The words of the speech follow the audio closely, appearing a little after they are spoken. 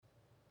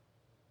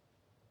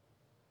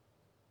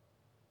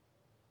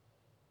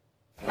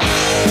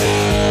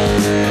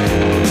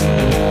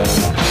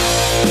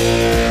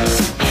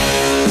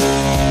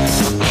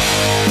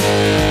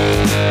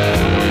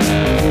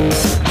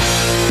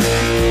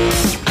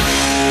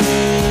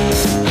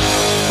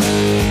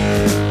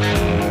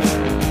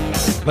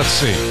Let's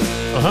see.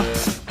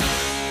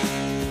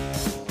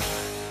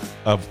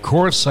 Of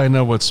course I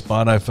know what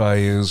Spotify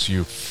is,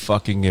 you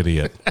fucking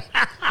idiot.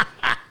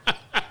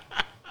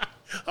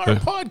 Our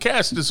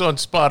podcast is on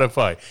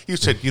Spotify. You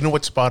said, you know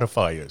what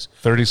Spotify is?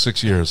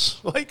 36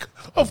 years. Like,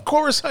 of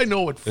course I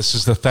know what This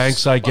is the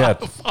thanks I get.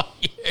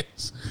 Spotify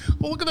is.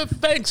 Well, look at the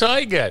thanks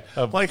I get.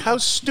 Like, how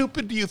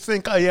stupid do you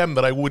think I am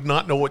that I would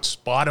not know what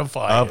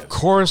Spotify is? Of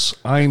course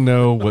I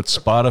know what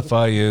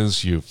Spotify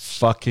is, you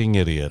fucking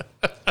idiot.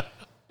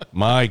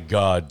 My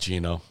God,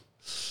 Gino.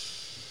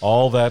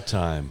 All that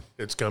time.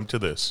 It's come to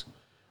this.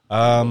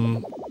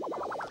 What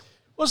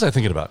was I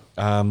thinking about?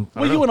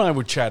 You and I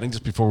were chatting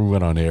just before we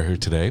went on air here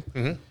today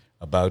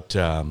about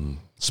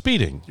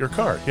speeding. Your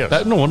car,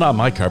 yes. No, not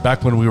my car.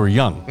 Back when we were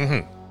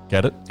young.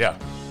 Get it? Yeah.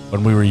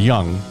 When we were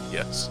young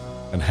Yes.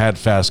 and had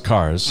fast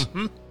cars,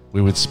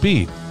 we would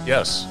speed.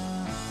 Yes.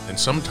 And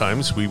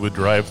sometimes we would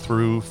drive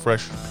through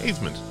fresh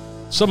pavement.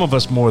 Some of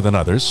us more than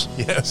others.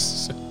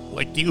 Yes.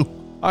 Like you.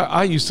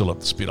 I used to love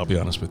the speed, I'll be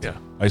honest with you. Yeah.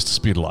 I used to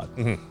speed a lot.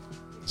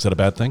 Is that a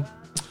bad thing?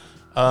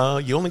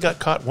 You only got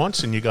caught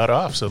once and you got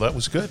off, so that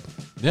was good.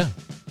 Yeah.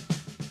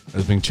 I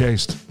was being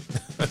chased.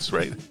 That's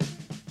right.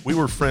 We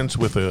were friends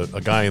with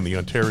a guy in the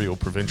Ontario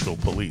Provincial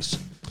Police,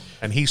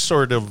 and he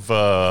sort of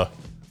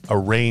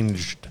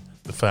arranged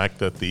the fact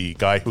that the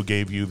guy who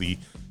gave you the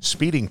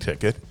speeding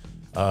ticket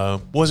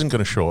wasn't going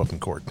to show up in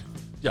court.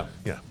 Yeah.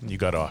 Yeah, you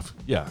got off.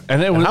 Yeah.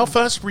 And how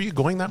fast were you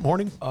going that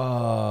morning? You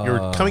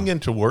were coming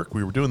into work.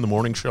 We were doing the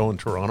morning show in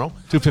Toronto.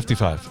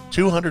 255.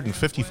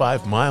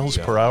 255 miles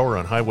per hour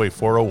on Highway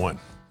 401.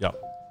 Yeah.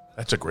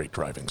 That's a great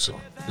driving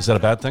zone. Is that a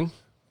bad thing?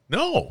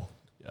 No.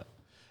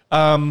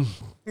 Yeah.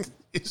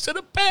 Is it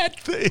a bad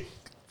thing?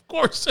 Of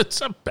course it's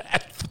a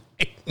bad thing.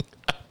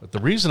 But the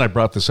reason I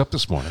brought this up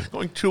this morning.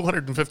 Going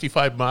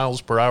 255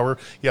 miles per hour.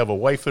 You have a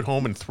wife at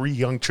home and 3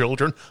 young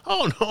children.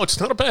 Oh, no,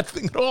 it's not a bad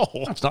thing at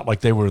all. It's not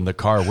like they were in the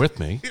car with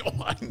me. Oh,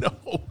 I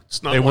know.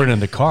 It's not. They weren't in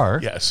the car.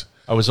 Yes.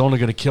 I was only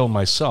going to kill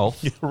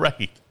myself. You're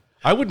right.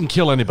 I wouldn't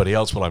kill anybody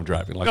else while I'm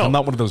driving. Like, No. I'm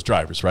not one of those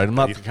drivers, right? I'm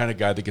not the kind of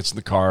guy that gets in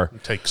the car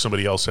Take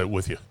somebody else out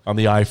with you. on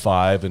the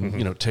I-5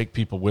 and, take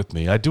people with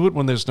me. I do it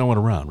when there's no one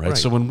around, right? Right.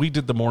 So when we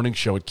did the morning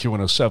show at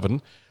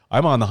Q107,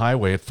 I'm on the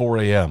highway at 4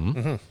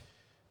 a.m.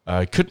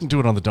 I couldn't do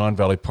it on the Don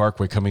Valley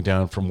Parkway coming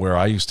down from where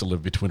I used to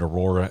live between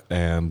Aurora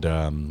and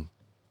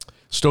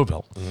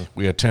Stouffville.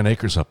 We had 10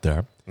 acres up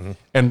there.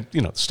 And,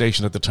 the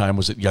station at the time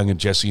was at Young and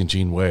Jesse and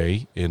Jean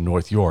Way in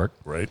North York.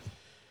 Right.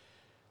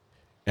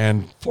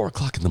 And 4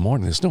 o'clock in the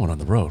morning, there's no one on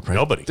the road, right?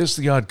 Nobody. There's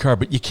the odd car,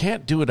 but you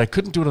can't do it. I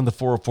couldn't do it on the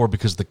 404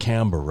 because of the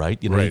camber, right?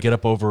 You Right. get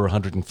up over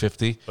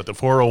 150. But the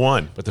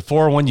 401. But the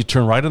 401, you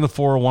turn right on the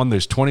 401.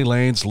 There's 20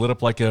 lanes lit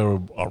up like a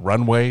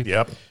runway.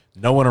 Yep.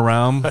 No one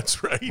around.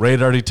 That's right.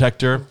 Radar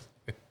detector.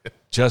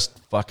 Just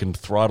fucking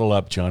throttle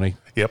up, Johnny.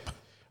 Yep.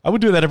 I would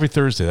do that every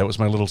Thursday. That was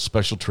my little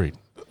special treat.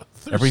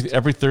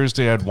 Every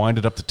Thursday, I'd wind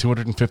it up to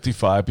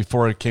 255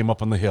 before I came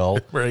up on the hill.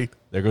 Right.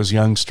 There goes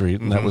Young Street,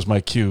 and that was my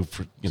cue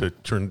for To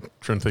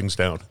turn things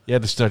down. You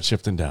had to start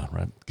shifting down,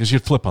 right? Because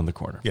you'd flip on the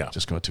corner. Yeah.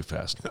 Just going too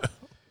fast.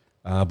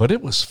 But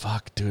it was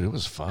dude. It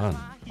was fun.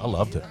 I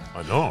loved it.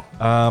 I know.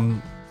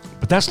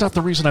 But that's not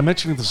the reason I'm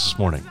mentioning this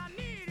morning.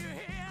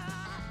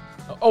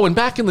 Oh, and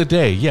back in the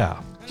day,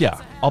 yeah.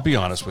 I'll be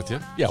honest with you.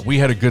 Yeah, we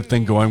had a good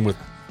thing going with.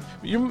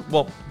 You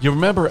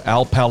remember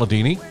Al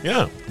Palladini?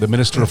 Yeah. The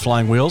Minister of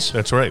Flying Wheels?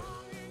 That's right.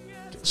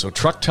 So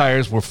truck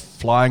tires were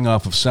flying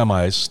off of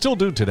semis, still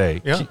do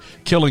today, Yeah.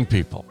 killing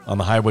people on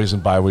the highways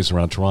and byways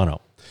around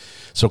Toronto.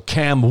 So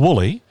Cam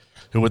Woolley,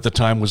 who at the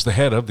time was the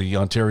head of the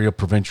Ontario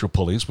Provincial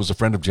Police, was a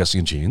friend of Jesse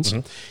and Jean's.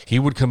 He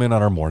would come in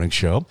on our morning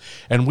show,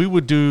 and we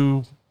would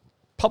do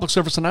public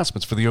service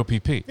announcements for the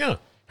OPP. Yeah.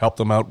 Help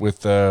them out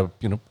with,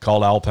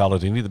 call Al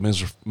Palladini,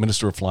 the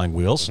Minister of Flying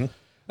Wheels.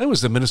 That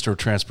was the Minister of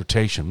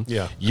Transportation.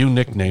 Yeah. You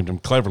nicknamed him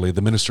cleverly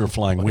the Minister of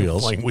Flying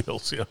Wheels. Flying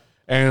wheels, yeah.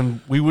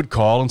 And we would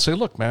call and say,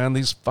 look, man,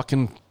 these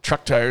fucking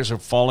truck tires are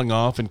falling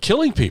off and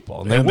killing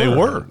people. And they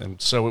were.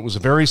 And so it was a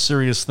very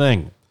serious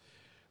thing.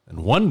 And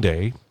one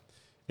day,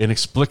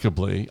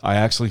 inexplicably, I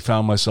actually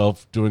found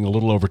myself doing a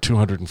little over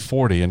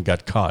 240 and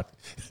got caught.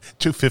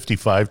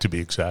 255 to be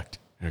exact.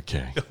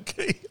 Okay.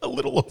 Okay, a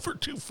little over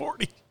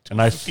 240.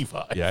 And I,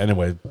 255. yeah,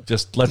 anyway,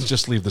 let's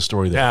just leave the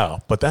story there. Now,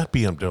 but that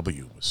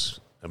BMW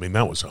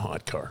that was a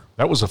hot car.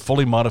 That was a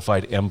fully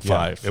modified M5.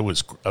 Yeah, it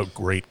was a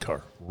great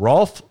car.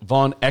 Rolf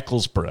von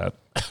Ecclesbrecht,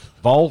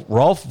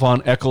 Rolf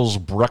von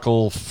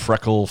Ecclesbreckel,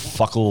 Freckle,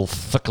 Fuckle,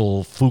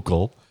 Fickle,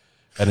 Fukel,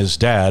 and his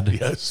dad,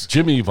 Yes.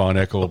 Jimmy von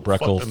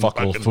Ecclesbreckel,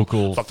 Fuckle,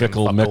 Fukel,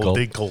 Fickle, Mickle.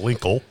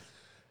 Dinkle-linkle.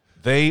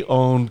 They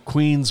owned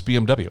Queen's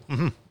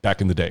BMW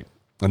back in the day.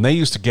 And they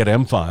used to get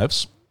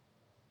M5s,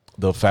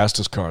 the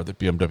fastest car that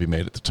BMW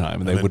made at the time,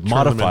 and they would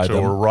modify them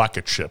into a them,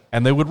 rocket ship.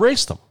 and they would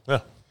race them.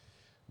 Yeah.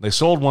 They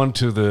sold one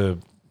to the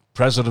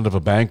president of a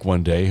bank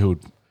one day who,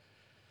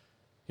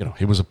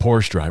 he was a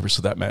Porsche driver,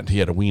 so that meant he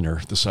had a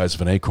wiener the size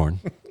of an acorn.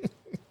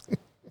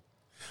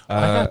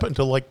 I happen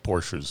to like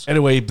Porsches.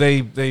 Anyway,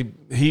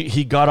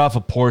 he got off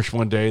a Porsche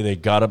one day. They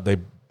got up, they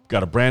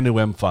got a brand new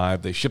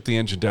M5. They shipped the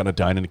engine down to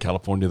Dinan in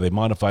California. They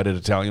modified it,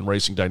 Italian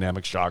racing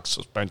dynamic shock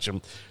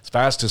suspension. It's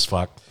fast as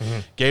fuck.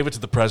 Gave it to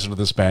the president of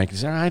this bank. He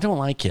said, I don't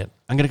like it.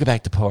 I'm going to go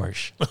back to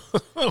Porsche.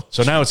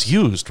 So now it's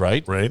used,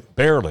 right? Right.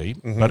 Barely,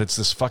 but it's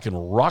this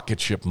fucking rocket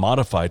ship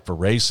modified for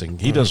racing.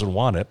 He doesn't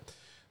want it.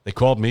 They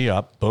called me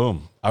up.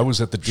 Boom. I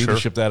was at the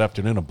dealership that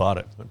afternoon and bought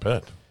it. I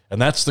bet.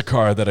 And that's the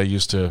car that I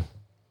used to...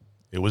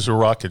 It was a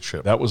rocket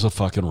ship. That was a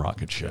fucking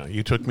rocket ship. Yeah,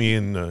 you took me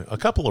in a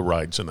couple of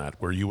rides in that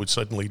where you would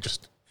suddenly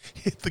just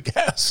hit the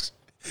gas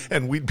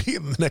and we'd be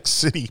in the next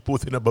city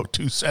within about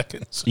 2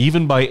 seconds.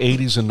 Even by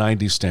 80s and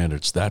 90s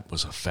standards, that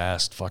was a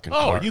fast fucking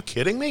car. Oh, are you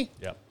kidding me?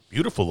 Yeah.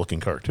 Beautiful looking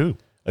car, too.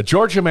 A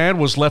Georgia man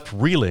was left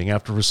reeling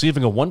after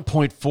receiving a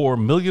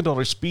 $1.4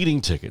 million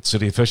speeding ticket.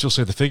 City officials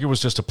say the figure was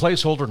just a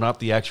placeholder, not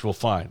the actual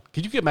fine.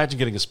 Can you imagine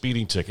getting a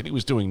speeding ticket? He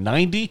was doing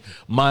 90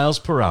 miles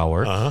per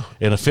hour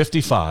in a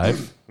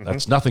 55.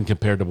 That's nothing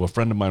compared to what a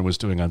friend of mine was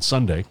doing on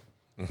Sunday.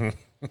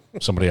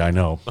 Somebody I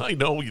know. I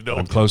know you don't.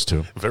 I'm close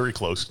to. Very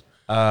close.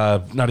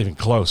 Not even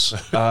close.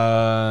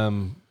 I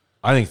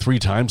think 3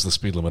 times the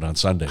speed limit on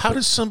Sunday. How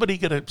does somebody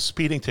get a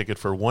speeding ticket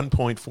for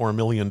 $1.4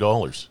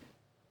 million?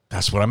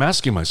 That's what I'm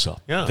asking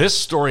myself. Yeah. This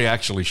story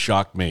actually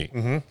shocked me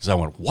because I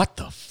went, what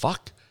the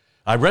fuck?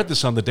 I read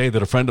this on the day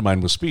that a friend of mine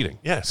was speeding.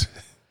 Yes.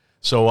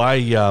 So I...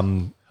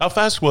 How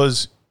fast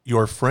was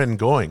your friend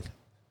going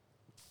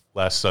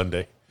last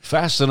Sunday?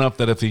 Fast enough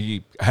that if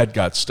he had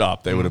got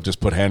stopped, they would have just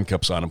put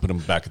handcuffs on him, put him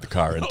back in the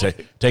car, and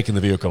taken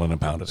the vehicle and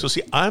impounded it. So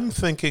see, I'm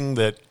thinking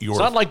that It's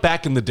not like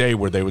back in the day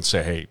where they would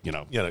say, hey,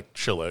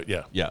 chill out,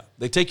 yeah. yeah,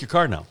 they take your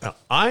car now. Now,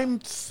 I'm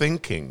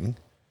thinking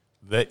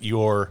that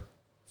your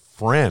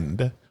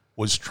friend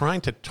was trying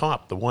to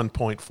top the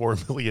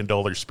 $1.4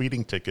 million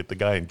speeding ticket the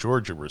guy in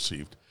Georgia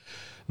received.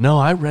 No,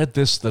 I read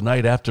this the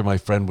night after my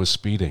friend was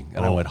speeding,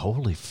 and I went,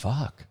 holy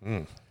fuck.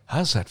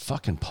 How's that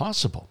fucking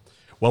possible?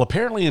 Well,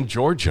 apparently in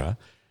Georgia,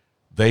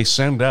 they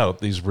send out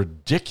these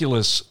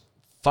ridiculous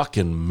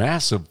fucking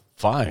massive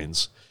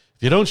fines.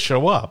 If you don't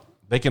show up,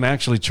 they can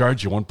actually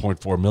charge you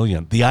 $1.4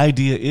 million. The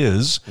idea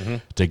is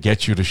to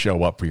get you to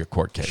show up for your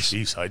court case.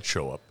 Jeez, I'd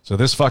show up. So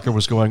this fucker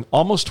was going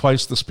almost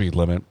twice the speed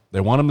limit. They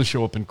want him to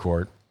show up in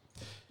court.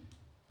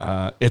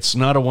 It's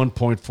not a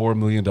 $1.4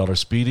 million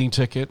speeding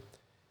ticket.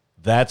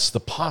 That's the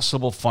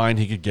possible fine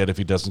he could get if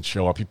he doesn't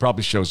show up. He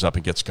probably shows up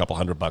and gets a couple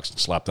 $100 and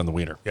slapped on the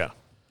wiener. Yeah,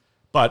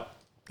 But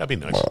that'd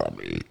be nice.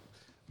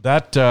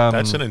 that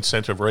That's an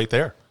incentive right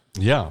there.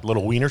 yeah. A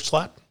little wiener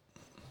slap.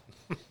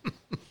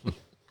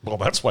 Well,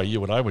 that's why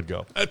you and I would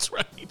go. That's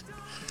right.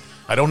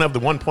 I don't have the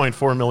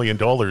 $1.4 million,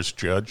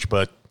 Judge,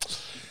 but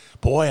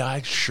boy,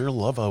 I sure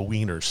love a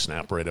wiener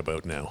snap right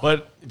about now.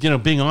 But,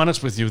 being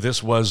honest with you,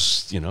 this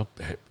was,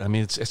 I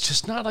mean, it's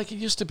just not like it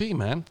used to be,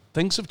 man.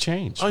 Things have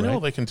changed. I know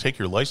right? they can take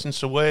your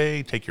license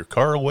away, take your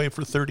car away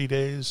for 30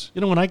 days.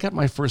 When I got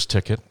my first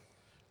ticket,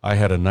 I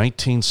had a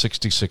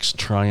 1966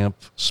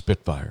 Triumph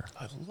Spitfire.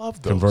 I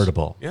love those.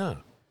 Convertible. Yeah.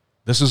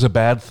 This is a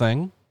bad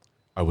thing.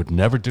 I would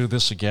never do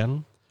this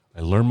again. I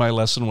learned my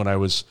lesson when I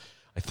was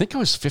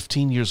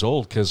 15 years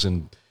old, because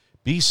in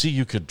BC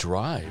you could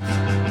drive.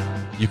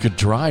 You could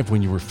drive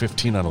when you were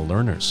 15 on a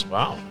learner's.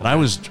 Wow. And I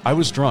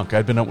was drunk.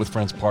 I'd been out with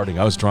friends partying.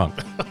 I was drunk.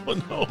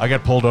 Oh, no. I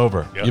got pulled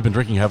over. Yeah. You've been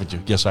drinking, haven't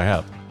you? Yes, I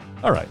have.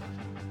 All right.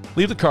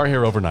 Leave the car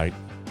here overnight,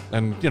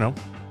 and, you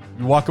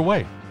walk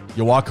away.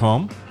 You walk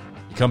home.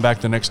 You come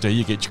back the next day,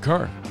 you get your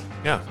car.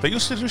 Yeah, they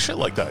used to do shit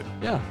like that.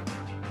 Yeah.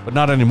 But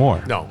not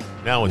anymore. No,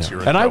 now it's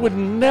your And I would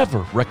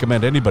never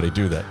recommend anybody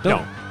do that.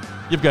 No.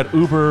 You've got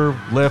Uber,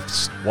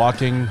 Lyft,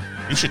 walking.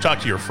 You should talk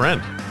to your friend.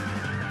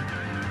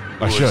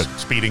 I who should. was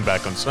speeding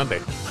back on Sunday.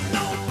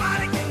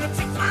 Nobody gonna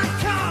take my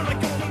car, I'm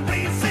gonna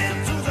race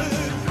it to the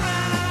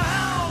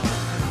ground.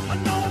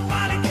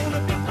 Nobody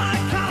gonna beat my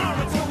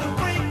car, it's gonna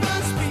break the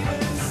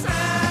speeding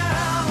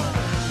sound.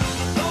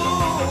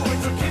 Oh,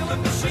 it's a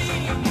killing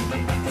machine,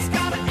 it's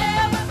got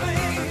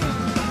everything.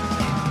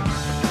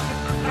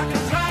 I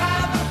can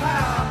drive the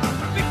power,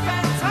 big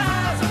fat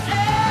tires and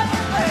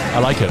everything. I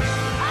like it.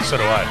 So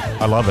do I.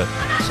 I love it.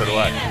 So do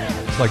I.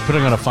 It's like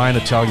putting on a fine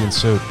Italian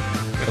suit.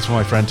 That's what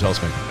my friend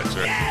tells me. That's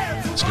right.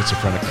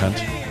 Schizophrenic cunt.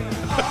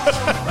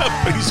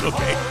 But he's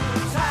okay.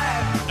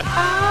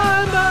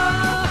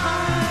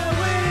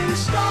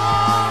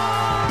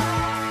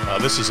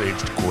 This has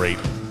aged great.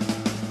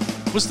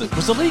 Was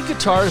the lead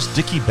guitarist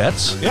Dickie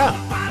Betts?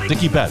 Yeah,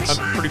 Dickie Betts.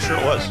 I'm pretty sure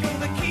it was.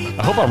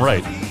 I hope I'm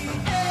right.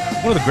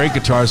 One of the great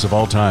guitars of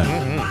all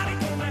time.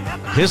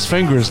 His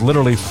fingers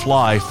literally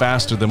fly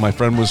faster than my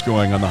friend was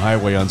going on the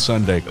highway on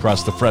Sunday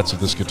across the frets of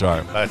this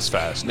guitar. That's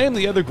fast. Name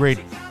the other great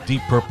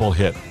Deep Purple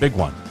hit. Big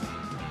one.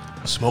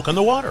 Smoke on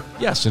the Water.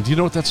 Yes, and do you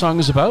know what that song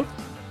is about?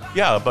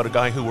 Yeah, about a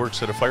guy who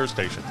works at a fire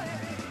station.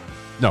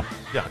 No.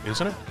 Yeah,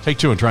 isn't it? Take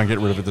 2 and try and get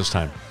rid of it this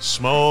time.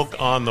 Smoke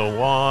on the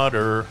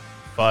water,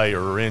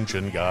 fire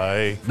engine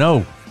guy.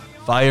 No.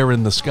 Fire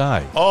in the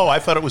Sky. Oh, I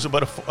thought it was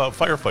about a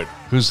firefight.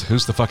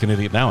 Who's the fucking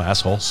idiot now,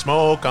 asshole?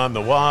 Smoke on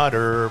the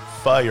water,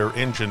 fire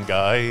engine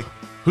guy.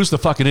 Who's the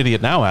fucking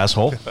idiot now,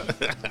 asshole?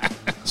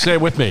 Say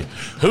it with me.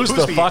 Who's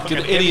the fucking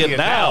idiot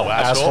now,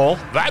 asshole?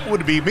 That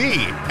would be me.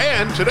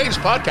 And today's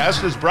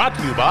podcast is brought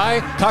to you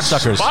by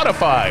Cocksuckers.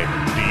 Spotify.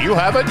 Do you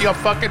have it, you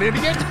fucking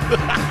idiot?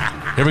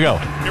 Here we go.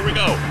 Here we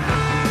go.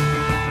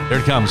 Here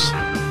it comes.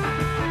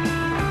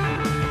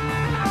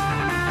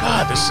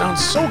 God, this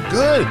sounds so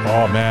good.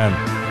 Oh, man.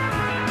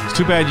 It's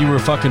too bad you were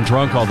fucking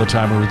drunk all the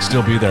time or we'd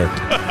still be there.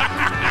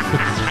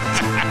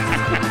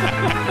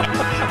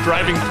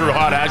 Driving through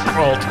hot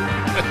asphalt.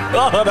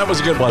 Oh, that was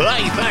a good one.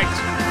 Hey, thanks.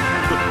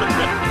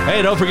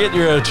 Hey, don't forget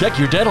your check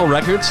your dental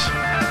records.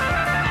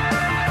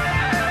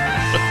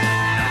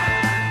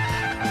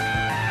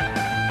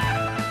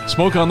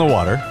 Smoke on the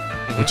Water,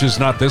 which is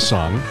not this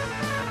song,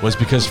 was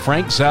because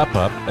Frank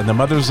Zappa and the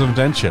Mothers of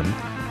Invention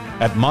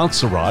at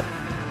Montserrat,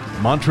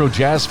 Montreux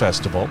Jazz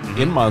Festival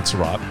in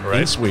Montserrat, in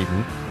Right.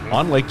 Sweden,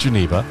 on Lake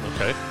Geneva,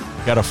 Okay.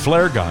 got a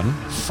flare gun,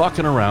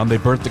 fucking around, they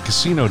burnt the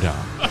casino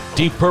down.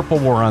 Deep Purple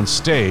were on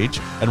stage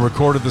and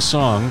recorded the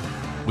song.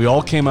 We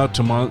all came out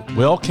to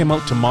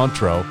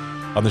Montreux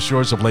on the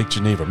shores of Lake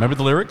Geneva. Remember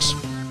the lyrics?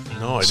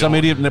 No, I Some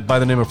don't. idiot by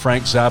the name of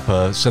Frank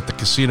Zappa set the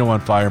casino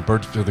on fire and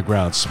burnt it to the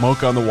ground.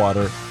 Smoke on the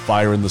water,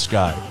 fire in the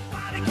sky.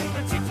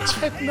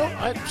 No,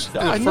 I first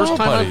know, time I'm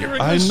buddy.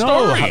 hearing I this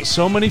know. story.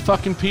 So many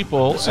fucking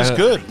people. This is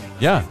good.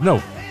 Yeah, no.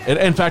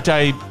 In fact,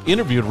 I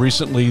interviewed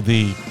recently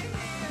the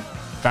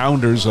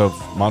founders of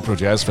Montreux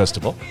Jazz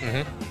Festival.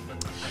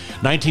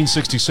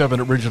 1967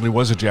 originally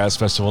was a jazz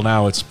festival.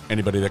 Now it's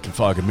anybody that can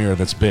fog a mirror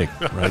that's big,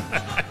 right?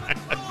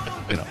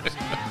 You know,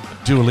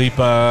 Dua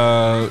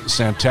Lipa,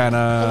 Santana,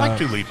 I like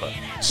Dua Lipa.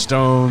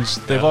 Stones.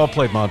 They've all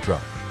played Montreux.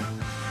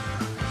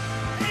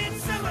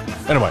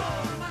 Anyway,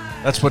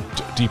 that's what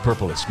Deep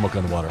Purple is, Smoke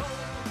on the Water.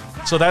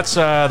 So that's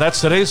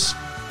today's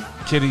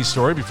kitty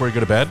story before you go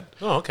to bed.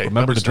 Oh, okay.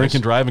 Remember That to was drink nice.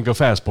 and drive and go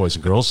fast, boys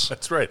and girls.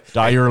 That's right.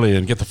 Die early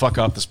and get the fuck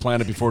off this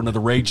planet before another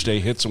rage day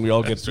hits and we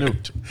all get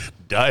nuked.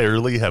 Die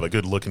early, have a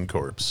good looking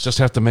corpse. Just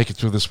have to make it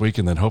through this week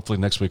and then hopefully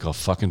next week I'll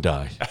fucking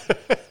die.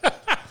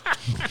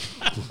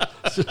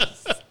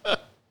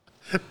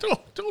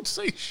 Don't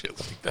say shit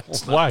like that.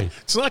 It's Why?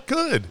 It's not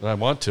good. I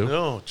want to.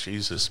 Oh,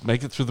 Jesus.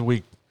 Make it through the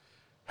week.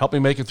 Help me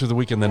make it through the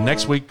week. And then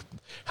next week,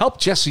 help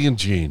Jesse and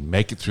Jean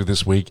make it through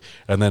this week.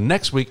 And then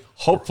next week,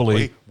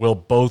 hopefully, we'll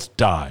both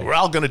die. We're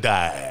all going to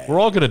die. We're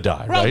all going to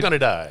die, We're all right? going to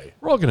die.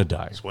 We're all going to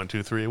die. 1,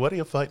 2, 3. What are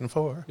you fighting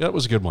for? Yeah, that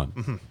was a good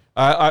one.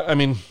 I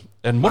mean,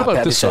 and what about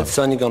Pappy this song? said,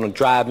 son, you're gonna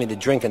drive me to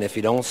drinking if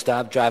you don't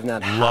stop driving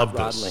that Love hot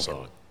rod this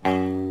Lincoln.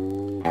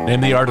 song.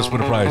 Name the artist,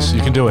 win a prize.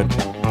 You can do it.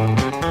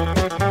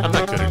 I'm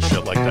not good at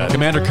shit like that.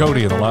 Commander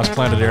Cody and the Lost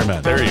Planet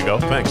Airmen. There you go.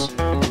 Thanks.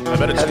 I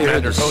bet it's Have you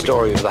heard Commander the Cody.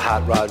 story of the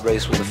hot rod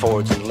race with the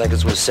Fords and the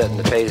Lincolns was setting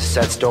the pace?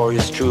 That story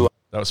is true.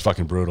 That was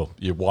fucking brutal.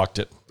 You walked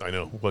it. I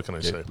know. What can I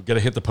say? We got to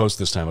hit the post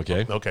this time,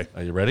 okay? Okay.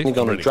 Are you ready? You're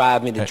gonna Ready.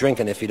 drive me to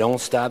drinking if you don't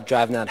stop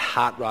driving that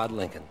hot rod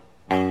Lincoln.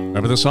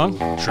 Remember this song?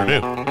 Sure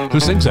do. Who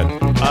sings it?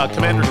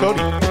 Commander Cody.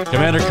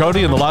 Commander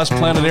Cody and the Lost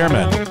Planet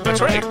Airmen.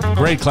 That's right.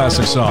 Great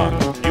classic song.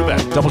 You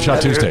bet. Double Shot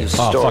Have you heard Tuesday.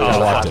 the Oh, story fuck, of I the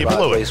walked hot it. You rod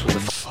blew it. race with the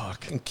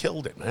Fucking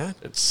killed it, man.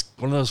 It's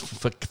one of those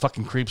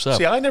fucking creeps up.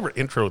 See, I never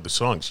introed the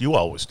songs. You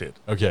always did.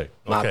 Okay.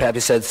 My Okay. pappy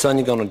said, son,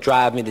 you're gonna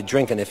drive me to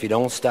drinking if you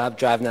don't stop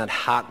driving that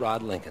hot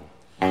rod Lincoln.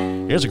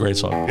 Here's a great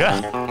song.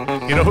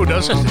 Yeah. You know who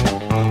does it?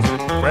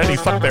 Randy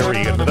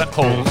Fuckberry and the Vet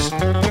Holes.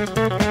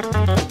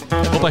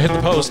 Hope I hit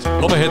the post.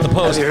 Hope I hit the Have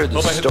post. you heard the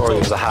Hope I hit the story of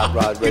post. the hot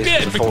rod race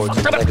did, with the but you Fords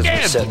and fucked the it up Lincolns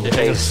again. was setting the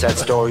pace? That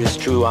story is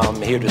true.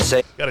 I'm here to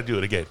say. Got to do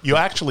it again. You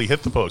actually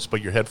hit the post,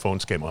 but your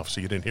headphones came off, so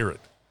you didn't hear it.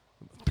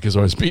 Because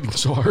I was beating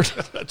so hard.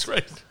 That's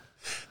right.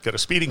 Got a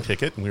speeding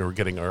ticket, and we were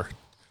getting our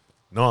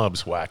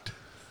knobs whacked.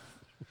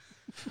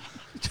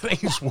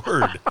 Today's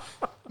word,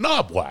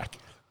 knob whack.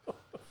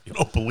 You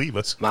don't believe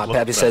us. My Look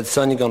pappy at said, that.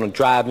 son, you're gonna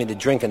drive me to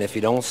drinking if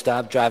you don't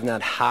stop driving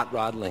that hot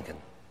rod Lincoln.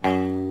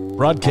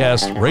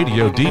 Broadcast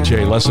radio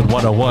DJ lesson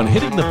 101.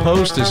 Hitting the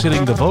post is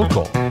hitting the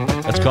vocal.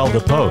 That's called the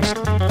post.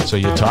 So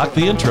you talk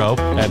the intro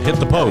and hit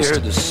the Have you post.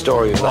 heard the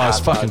story of the Oh, it's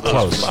hot fucking rod race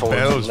close. with the That Fords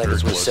and was the very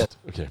Lincolns was close. set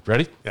Okay,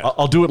 ready? Yeah.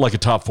 I'll do it like a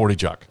top 40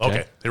 jock.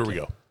 Okay, here we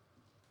go.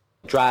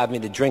 drive me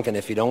to drinking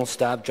if you don't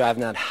stop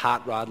driving that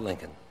hot rod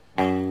Lincoln.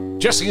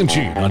 Jesse and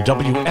Jean on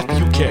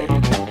WFUK.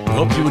 We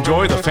hope you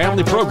enjoy the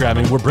family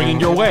programming we're bringing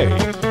your way.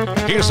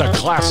 Here's a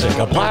classic,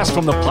 a blast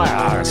from the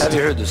past. Have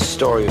you heard the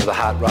story of the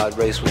hot rod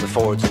race with the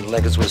Fords and the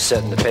Lincolns was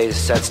setting the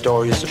pace? That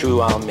story is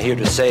true. I'm here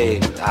to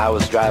say I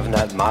was driving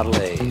that Model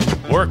A.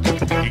 Worked.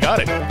 You got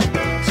it.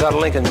 It's got a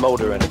Lincoln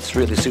motor and it's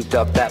really souped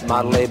up. That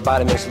Model A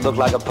body makes it look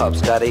like a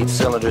pup's. Got 8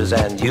 cylinders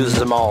and uses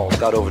them all. It's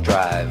got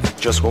overdrive,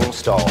 just won't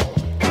stall.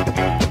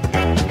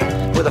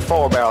 With a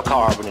 4-barrel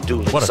carb and a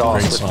dual What a exhaust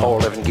great with song. 4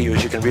 11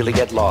 gears, you can really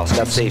get lost.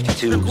 Got safety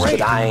tubes,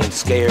 but I ain't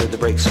scared. The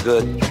brakes are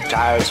good,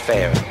 tires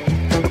fair.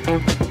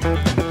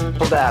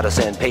 Pulled out of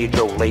San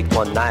Pedro late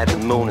one night. The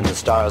moon and the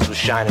stars was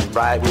shining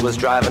bright. We was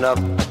driving up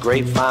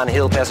Grapevine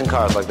Hill, passing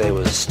cars like they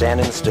was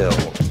standing still.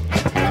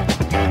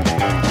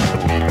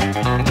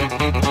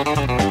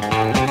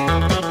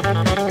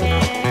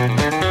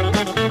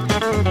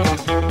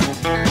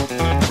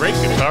 Great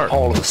guitar.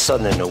 All of a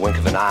sudden, in a wink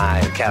of an eye,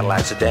 a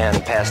Cadillac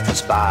sedan passed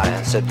us by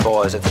and said,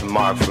 boys, it's a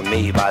mark for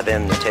me. By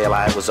then, the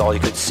taillight was all you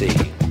could see.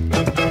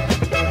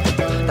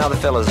 Now the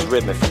fellas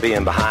ribbed me for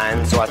being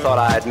behind, so I thought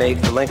I'd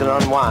make the Lincoln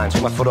unwind.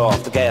 Took my foot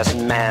off the gas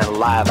and man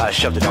alive, I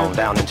shoved it on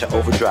down into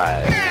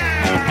overdrive.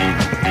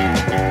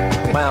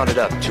 Wound it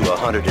up to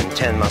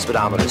 110, my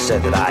speedometer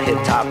said that I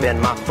hit top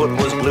end. My foot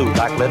was glued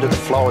like lead to the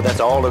floor, that's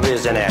all there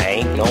is and there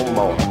ain't no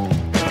more.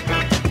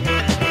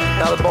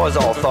 Now the boys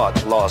all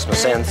thought lost my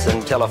sense,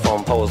 and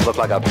telephone poles looked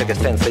like a picket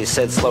fence. They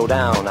said slow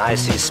down, I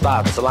see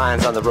spots, the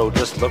lines on the road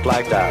just look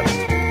like dots.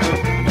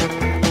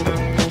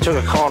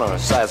 Took a corner,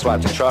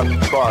 sideswiped the truck,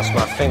 crossed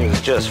my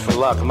fingers just for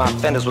luck. My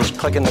fenders was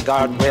clicking the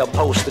guardrail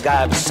post, the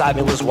guy beside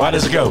me was white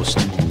as a ghost.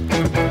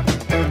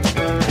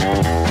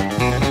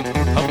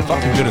 How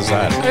fucking good is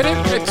that?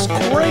 It's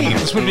great.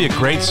 This would be a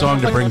great song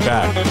to bring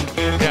back,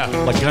 Yeah.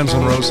 like Guns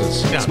N'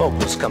 Roses. Yeah. Smoke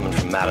was coming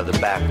from out of the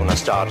back when I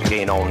started to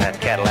gain on that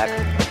Cadillac.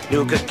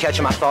 Knew I could catch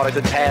him, I thought I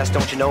could pass.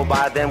 Don't you know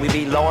by then we'd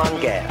be low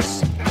on gas.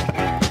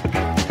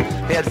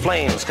 They had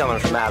flames coming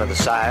from out of the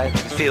side.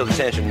 Feel the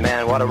tension,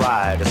 man, what a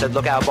ride. I said,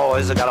 look out,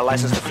 boys, I got a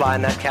license to fly.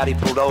 And that caddy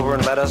pulled over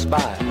and let us by.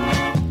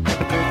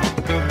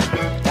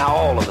 Now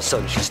all of a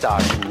sudden she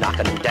started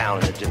knocking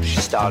down, and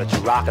she started to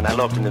rock. And I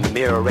looked in the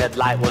mirror, red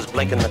light was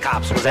blinking. The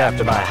cops was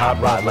after my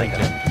hot rod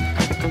Lincoln.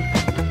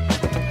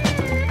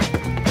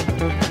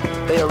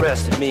 They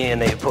arrested me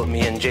and they put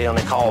me in jail, and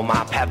they called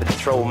my pappy to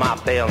throw my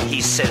bail. And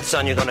he said,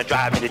 son, you're gonna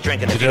drive me to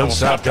drinking if you don't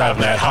stop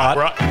driving that hot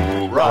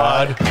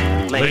Rod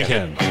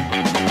Lincoln.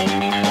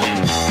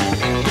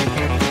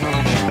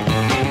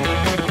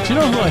 Do you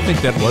know who I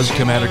think that was,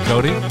 Commander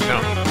Cody? No.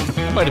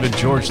 That might have been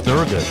George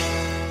Thorogood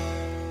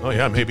Oh,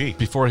 yeah, maybe.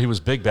 before he was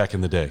big back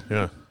in the day.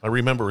 Yeah. I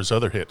remember his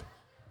other hit,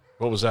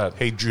 What was that?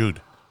 Hey Jude.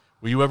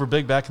 Were you ever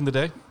big back in the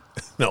day?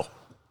 No.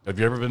 Have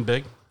you ever been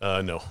big?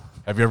 No.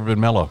 Have you ever been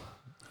mellow?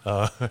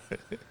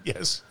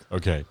 Yes.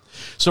 Okay.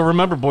 So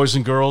remember, boys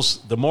and girls,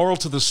 the moral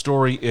to the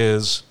story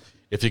is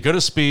if you're going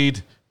to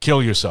speed,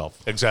 kill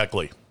yourself.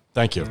 Exactly.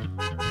 Thank you.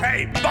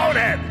 Hey,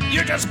 bonehead,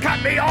 you just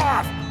cut me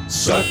off.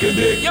 Suck a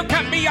dick, You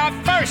cut me off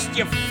first,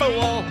 you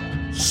fool.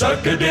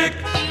 suck a dick.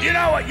 You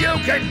know what you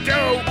can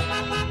do?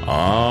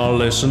 I'll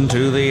listen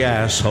to the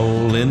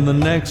asshole in the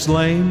next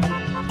lane.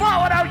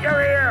 Blow it out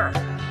your ear.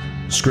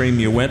 Scream,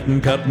 you went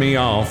and cut me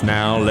off,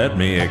 now let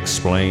me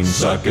explain.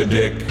 Suck a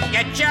dick.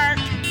 You jerk.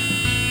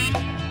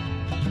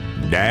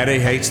 Daddy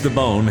hates the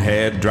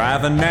bonehead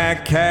driving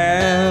that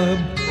cab.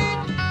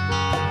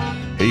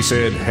 He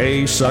said,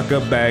 hey, suck a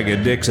bag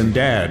of dicks, and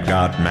Dad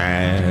got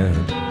mad.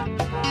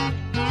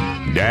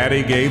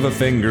 Daddy gave a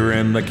finger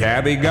and the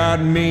cabbie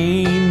got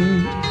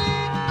mean.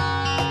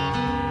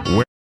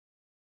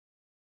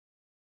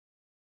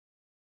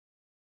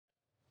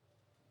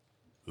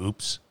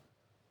 Oops.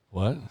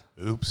 What?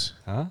 Oops.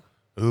 Huh?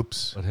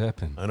 Oops. What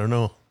happened? I don't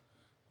know.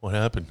 What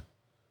happened?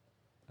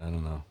 I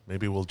don't know.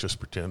 Maybe we'll just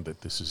pretend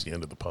that this is the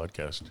end of the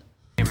podcast.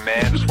 Hey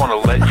man, just want to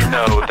let you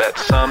know that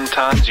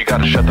sometimes you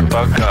gotta shut the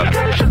fuck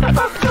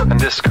up. And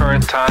this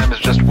current time is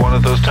just one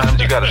of those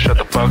times you gotta shut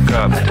the fuck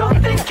up. I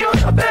don't think you're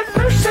a bad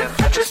person.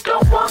 I just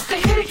don't want to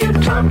hear you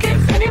talking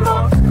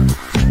anymore.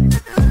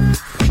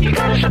 You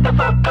gotta shut the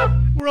fuck up.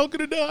 We're all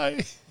gonna die.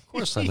 Of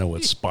course I know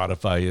what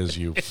Spotify is,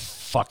 you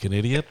fucking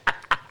idiot.